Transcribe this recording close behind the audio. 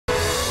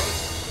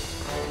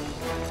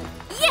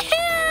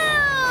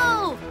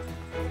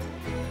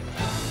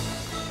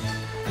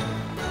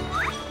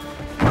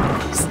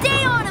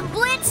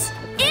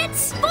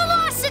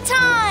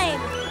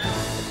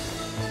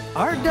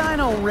Our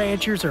Dino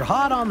Ranchers are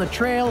hot on the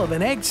trail of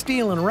an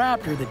egg-stealing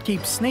raptor that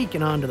keeps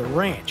sneaking onto the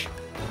ranch.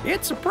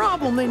 It's a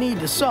problem they need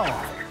to solve,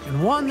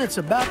 and one that's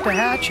about to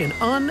hatch an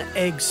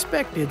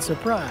unexpected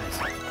surprise.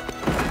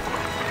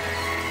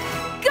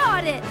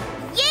 Got it!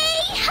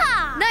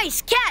 Yee-haw!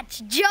 Nice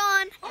catch,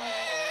 John!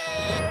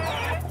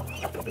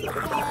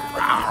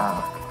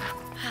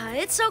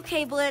 It's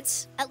okay,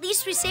 Blitz. At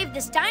least we saved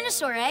this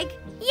dinosaur egg.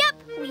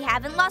 Yep, we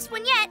haven't lost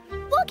one yet.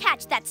 We'll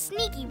catch that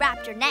sneaky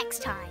raptor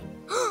next time.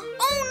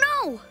 Oh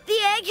no! The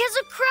egg has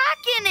a crack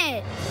in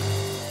it!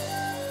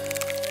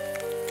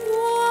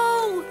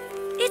 Whoa!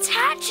 It's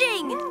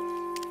hatching!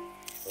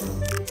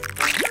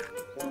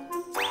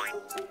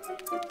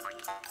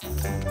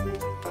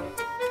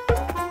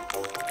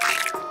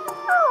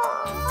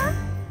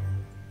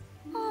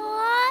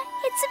 Aw,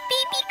 it's a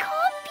baby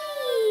copy.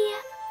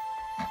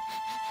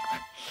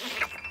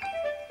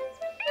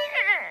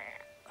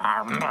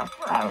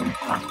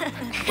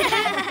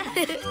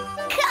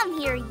 Come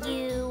here,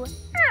 you.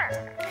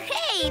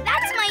 Hey,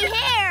 that's my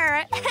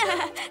hair.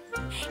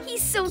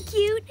 He's so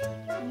cute.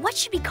 What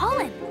should we call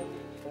him?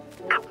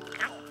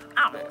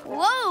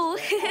 Whoa,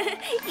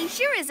 he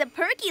sure is a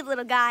perky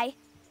little guy.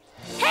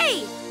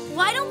 Hey,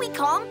 why don't we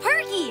call him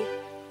Perky?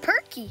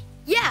 Perky?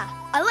 Yeah,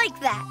 I like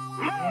that.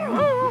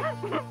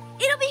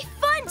 It'll be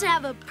fun to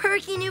have a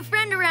perky new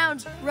friend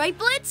around, right,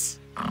 Blitz?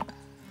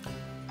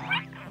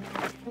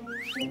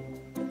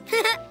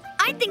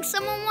 I think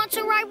someone wants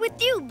to ride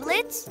with you,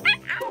 Blitz.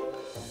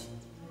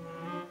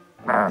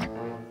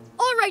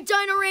 All right,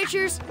 Dino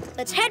Ranchers,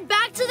 let's head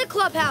back to the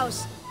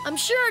clubhouse. I'm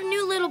sure our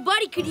new little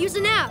buddy could use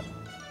a nap.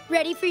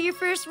 Ready for your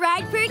first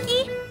ride,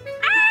 Perky?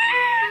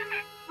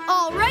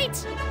 All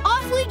right,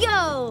 off we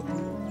go.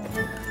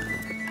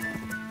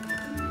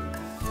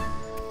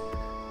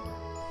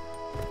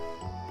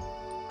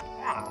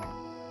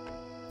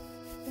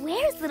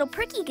 Where's little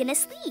Perky gonna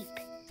sleep?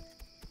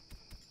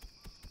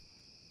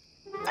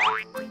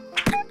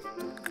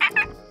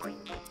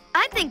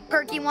 I think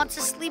Perky wants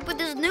to sleep with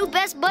his new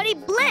best buddy,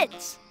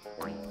 Blitz.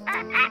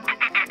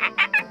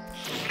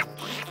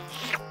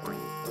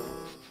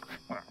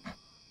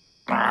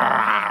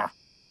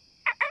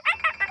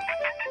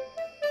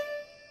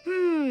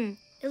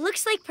 It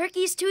looks like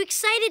Perky's too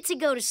excited to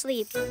go to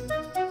sleep.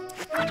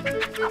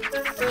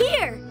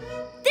 Here,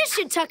 this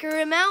should tucker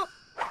him out.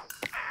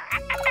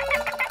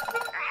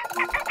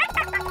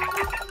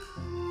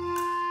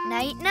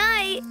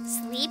 Night-night.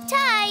 Sleep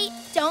tight.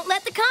 Don't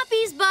let the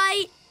compies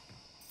bite.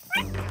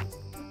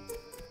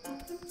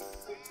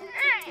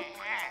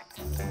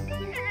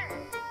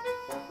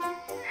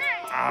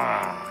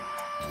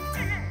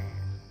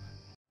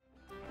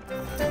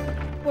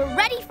 We're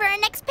ready for our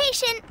next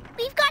patient.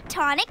 We've got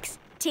tonics,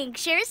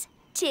 tinctures,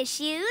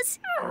 tissues.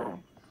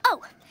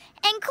 Oh,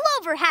 and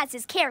Clover has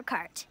his care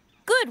cart.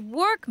 Good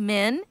work,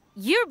 Min.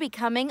 You're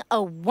becoming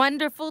a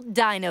wonderful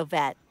dino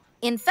vet.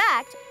 In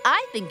fact,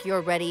 I think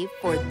you're ready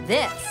for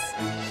this.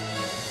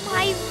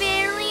 My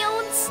very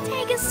own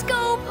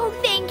stethoscope. Oh,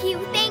 thank you,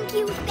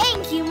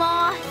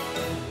 Ma.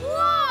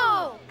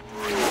 Whoa!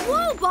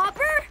 Whoa,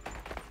 Bopper!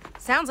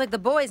 Sounds like the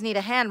boys need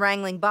a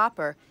hand-wrangling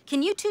bopper.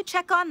 Can you two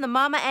check on the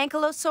mama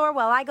ankylosaur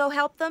while I go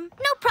help them?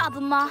 No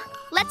problem, Ma.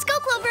 Let's go,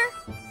 Clover.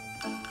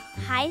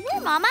 Hi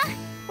there, Mama.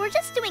 We're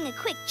just doing a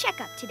quick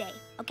checkup today,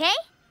 okay?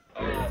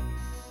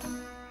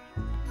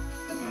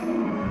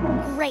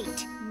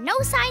 Great. No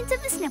signs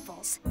of the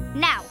sniffles.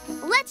 Now,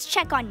 let's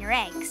check on your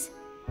eggs.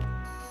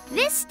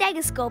 This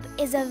stethoscope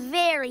is a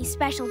very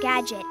special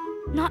gadget.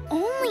 Not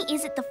only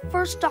is it the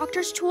first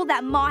doctor's tool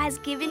that Ma has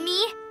given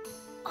me,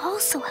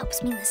 also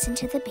helps me listen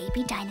to the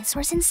baby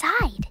dinosaurs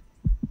inside.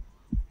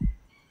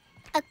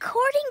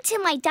 According to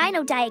my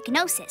dino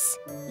diagnosis,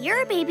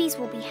 your babies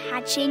will be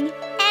hatching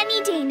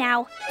any day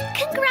now.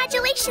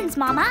 Congratulations,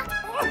 Mama.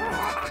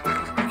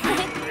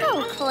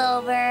 Oh,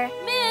 Clover.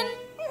 Min,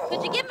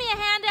 could you give me a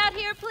hand out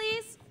here,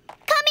 please?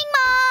 Coming,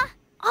 Ma.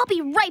 I'll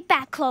be right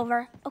back,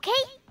 Clover, okay?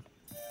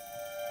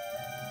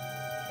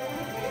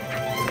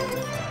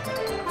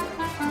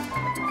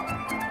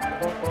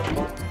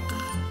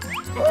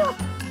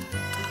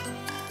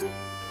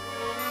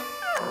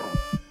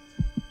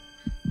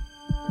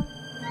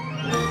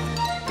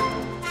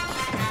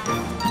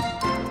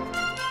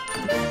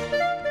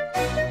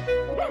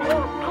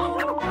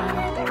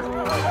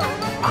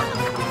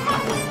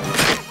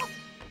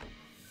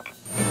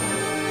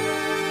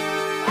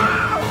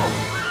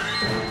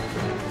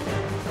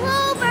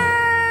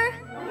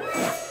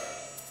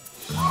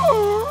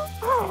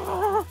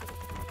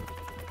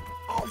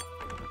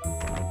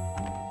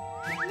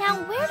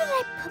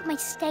 My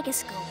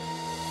stethoscope.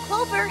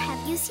 Clover,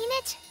 have you seen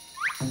it?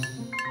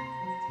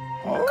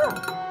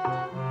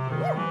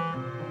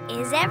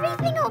 Is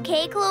everything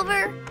okay,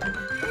 Clover?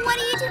 What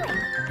are you doing?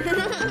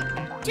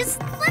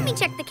 Just let me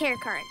check the care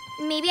cart.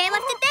 Maybe I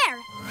left it there.